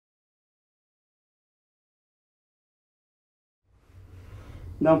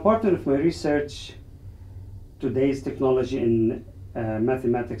Now, part of my research, today's technology in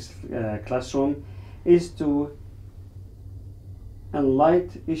mathematics classroom, is to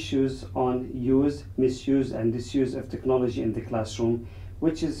enlighten issues on use, misuse, and disuse of technology in the classroom,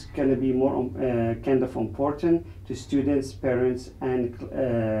 which is going to be more kind of important to students, parents, and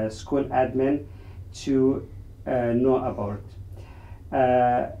school admin to know about.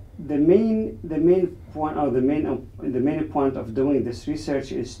 The main point of doing this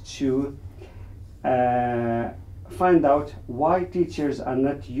research is to find out why teachers are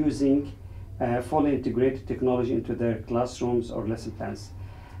not using fully integrated technology into their classrooms or lesson plans.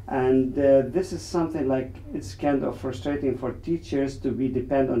 And this is something like, it's kind of frustrating for teachers to be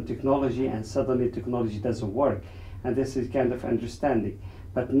dependent on technology and suddenly technology doesn't work. And this is kind of understanding.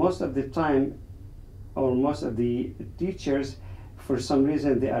 But most of the time, or most of the teachers, for some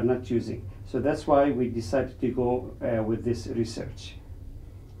reason, they are not using. So that's why we decided to go with this research.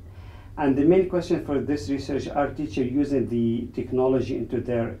 And the main question for this research, are teachers using the technology into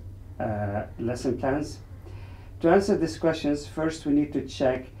their lesson plans? To answer these questions, first we need to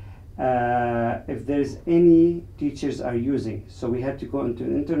check if there's any teachers are using. So we had to go into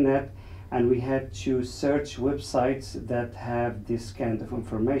the internet and we had to search websites that have this kind of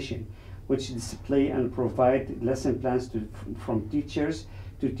information, which display and provide lesson plans from teachers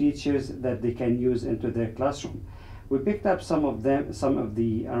to teachers that they can use into their classroom. We picked up some of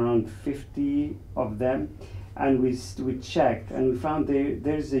the around 50 of them, and we checked and we found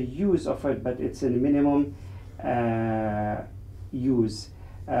there's a use of it, but it's a minimum use,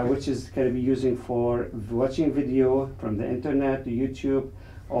 which is going to be using for watching video from the internet, YouTube,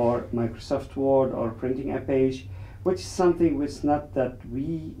 or Microsoft Word, or printing a page, which is something which not that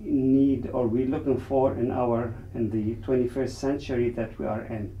we need or we're looking for in the 21st century that we are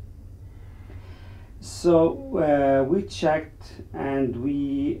in. So we checked and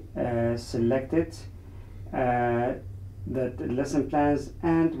we selected the lesson plans,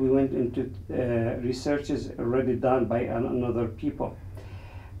 and we went into researches already done by another people.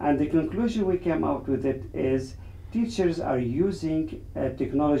 And the conclusion we came out with it is teachers are using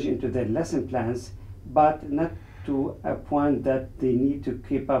technology into their lesson plans, but not to a point that they need to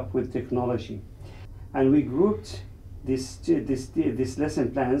keep up with technology. And we grouped these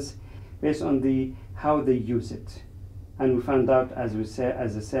lesson plans based on how they use it. And we found out, as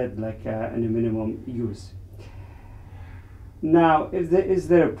I said, like in a minimum use. Now, is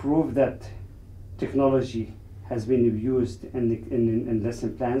there a proof that technology has been used in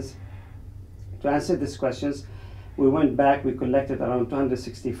lesson plans? To answer these questions, we went back, we collected around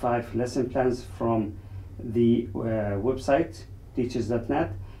 265 lesson plans from the website,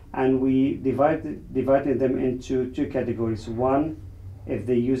 teachers.net, and we divided them into two categories. One, if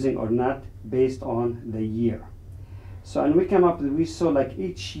they're using or not, based on the year. So, and we saw like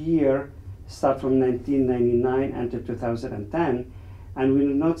each year, start from 1999 until 2010, and we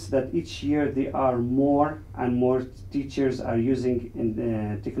noticed that each year there are more and more teachers are using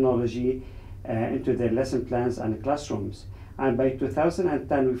technology into their lesson plans and classrooms. And by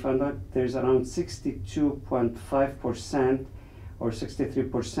 2010, we found out there's around 62.5% or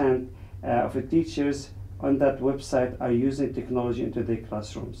 63% of the teachers on that website are using technology into their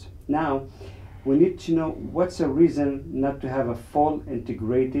classrooms. Now, we need to know what's the reason not to have a full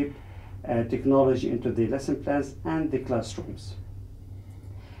integrated technology into the lesson plans and the classrooms.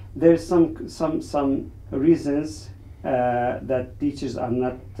 There's some reasons that teachers are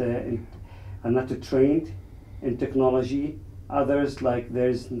not trained in technology. Others, like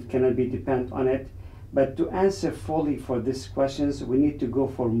cannot be dependent on it. But to answer fully for these questions, we need to go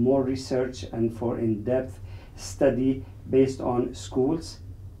for more research and for in-depth study based on schools,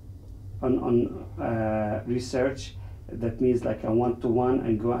 on research. That means like a one-to-one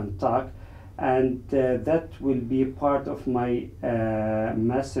and go and talk. And that will be part of my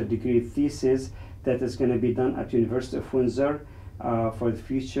master degree thesis that is going to be done at University of Windsor for the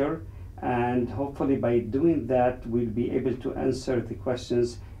future. And hopefully by doing that, we'll be able to answer the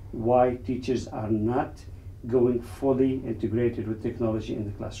questions why teachers are not going fully integrated with technology in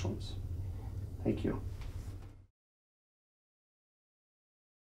the classrooms. Thank you.